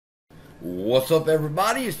What's up,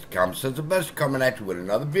 everybody? It's the Common Sense Investor coming at you with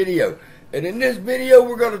another video. And in this video,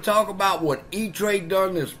 we're going to talk about what Etrade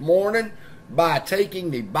done this morning by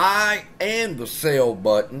taking the buy and the sell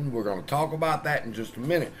button. We're going to talk about that in just a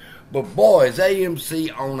minute. But boy, is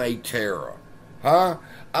AMC on a terror. Huh?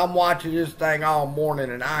 I'm watching this thing all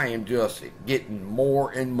morning and I am just getting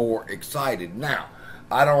more and more excited. Now,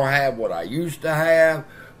 I don't have what I used to have,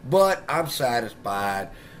 but I'm satisfied.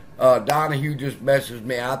 Donahue just messaged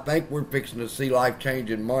me. I think we're fixing to see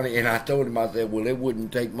life-changing money. And I told him, I said, well, it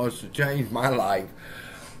wouldn't take much to change my life.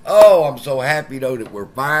 Oh, I'm so happy, though, that we're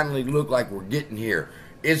finally look like we're getting here.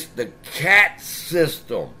 It's the cat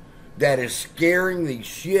system that is scaring the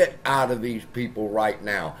shit out of these people right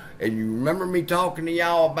now. And you remember me talking to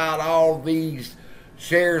y'all about all these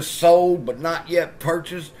shares sold but not yet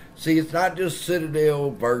purchased? See, it's not just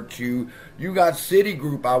Citadel, Virtue. You got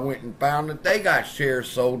Citigroup. I went and found that they got shares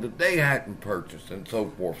sold that they hadn't purchased and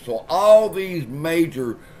so forth. So all these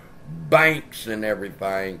major banks and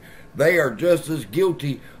everything, they are just as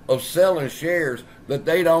guilty of selling shares that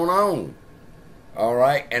they don't own. All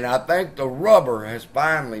right? And I think the rubber has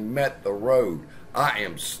finally met the road. I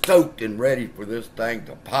am stoked and ready for this thing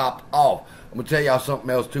to pop off. I'm going to tell y'all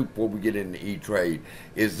something else, too, before we get into E-Trade.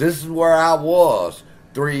 This is where I was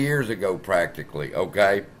 3 years ago, practically,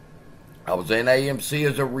 okay? I was in AMC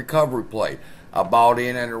as a recovery play. I bought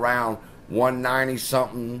in at around 190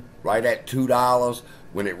 something, right at $2.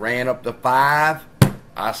 When it ran up to $5,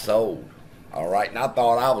 I sold. All right, and I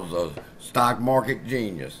thought I was a stock market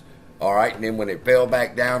genius. All right, and then when it fell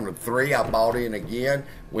back down to 3, I bought in again.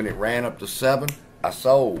 When it ran up to 7, I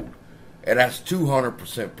sold. And that's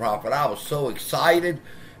 200% profit. I was so excited.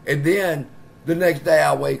 And then the next day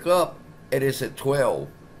I wake up and it's at 12,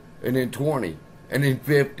 and then 20, and then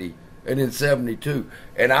 50, and then 72.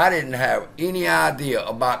 And I didn't have any idea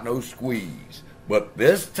about no squeeze. But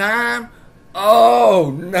this time,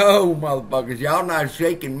 oh no, motherfuckers, y'all not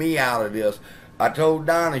shaking me out of this. I told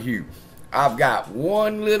Donahue, I've got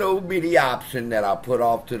one little bitty option that I put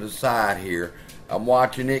off to the side here. I'm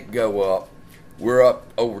watching it go up. We're up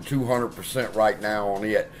over 200% right now on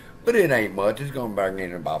it. But it ain't much. It's going to bring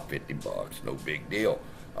in about $50. No big deal.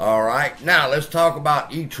 All right, now let's talk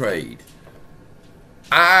about Etrade.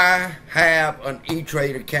 I have an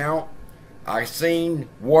Etrade account. I heard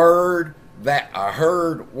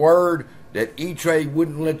word that Etrade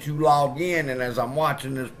wouldn't let you log in, and as I'm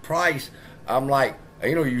watching this price, I'm like,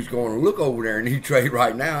 you know, you're just going to look over there in Etrade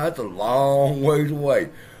right now. That's a long ways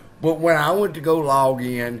away. But when I went to go log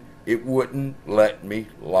in, it wouldn't let me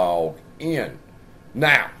log in.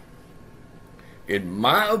 Now, in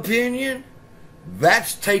my opinion,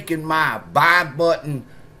 that's taking my buy button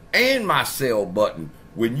and my sell button.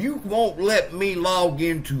 When you won't let me log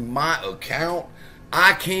into my account,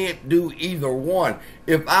 I can't do either one.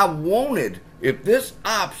 If this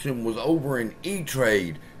option was over in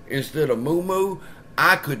Etrade instead of Moomoo,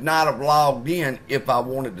 I could not have logged in if I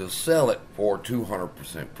wanted to sell it for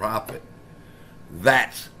 200% profit.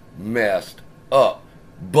 That's messed up.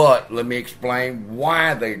 But let me explain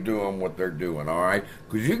why they're doing what they're doing, all right?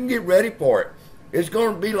 Because you can get ready for it. It's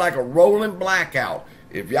going to be like a rolling blackout.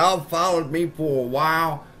 If y'all followed me for a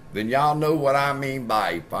while, then y'all know what I mean by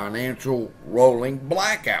a financial rolling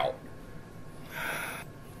blackout.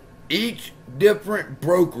 Each different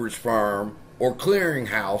brokerage firm or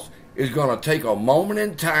clearinghouse is going to take a moment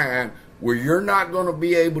in time where you're not going to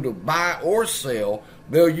be able to buy or sell.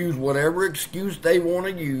 They'll use whatever excuse they want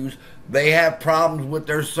to use. They have problems with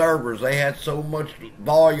their servers. They had so much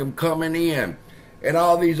volume coming in and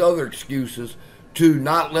all these other excuses to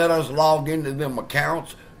not let us log into them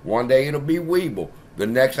accounts. One day it'll be Weeble. The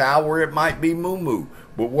next hour it might be Moomoo.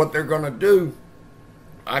 But what they're going to do,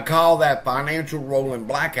 I call that financial rolling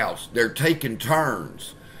blackouts. They're taking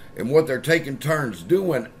turns. And what they're taking turns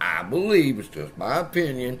doing, I believe, it's just my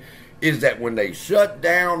opinion, is that when they shut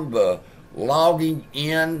down the logging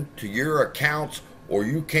in to your accounts or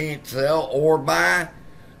you can't sell or buy,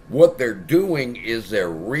 what they're doing is they're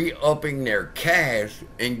re-upping their cash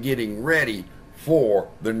and getting ready for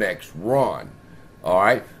the next run. All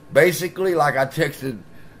right? Basically, like I texted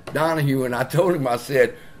Donahue and I told him, I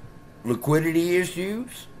said, liquidity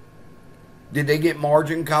issues? Did they get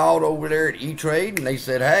margin called over there at E-Trade? And they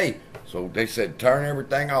said, hey, so they said, turn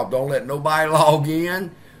everything off. Don't let nobody log in.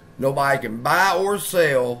 Nobody can buy or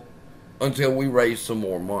sell until we raise some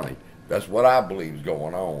more money. That's what I believe is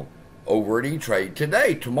going on over at E-Trade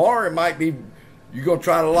today. Tomorrow it might be, you're going to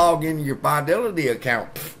try to log into your Fidelity account.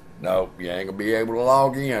 No, you ain't going to be able to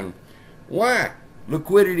log in. Why?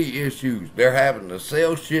 Liquidity issues. They're having to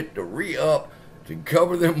sell shit to re-up to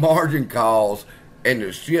cover their margin calls, and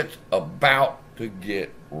the shit's about to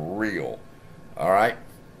get real. All right?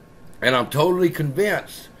 And I'm totally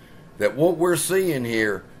convinced that what we're seeing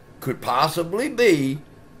here could possibly be,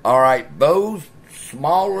 all right, those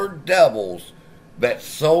smaller devils that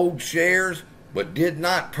sold shares but did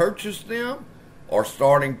not purchase them are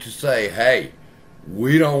starting to say, hey,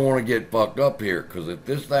 we don't want to get fucked up here, because if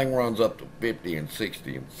this thing runs up to 50 and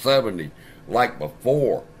 60 and 70 like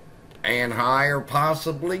before and higher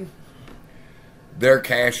possibly, they're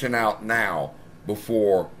cashing out now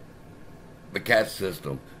before the cat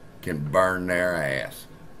system can burn their ass.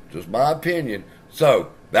 Just my opinion.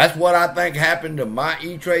 So that's what I think happened to my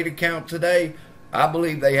E-Trade account today. I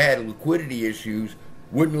believe they had liquidity issues,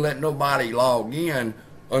 wouldn't let nobody log in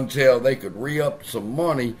until they could re-up some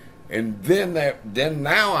money, and then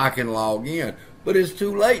now I can log in. But it's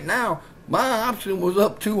too late now. My option was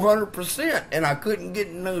up 200%, and I couldn't get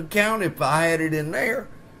in the account if I had it in there.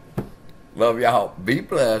 Love y'all. Be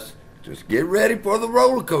blessed. Just get ready for the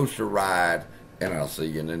roller coaster ride, and I'll see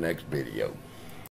you in the next video.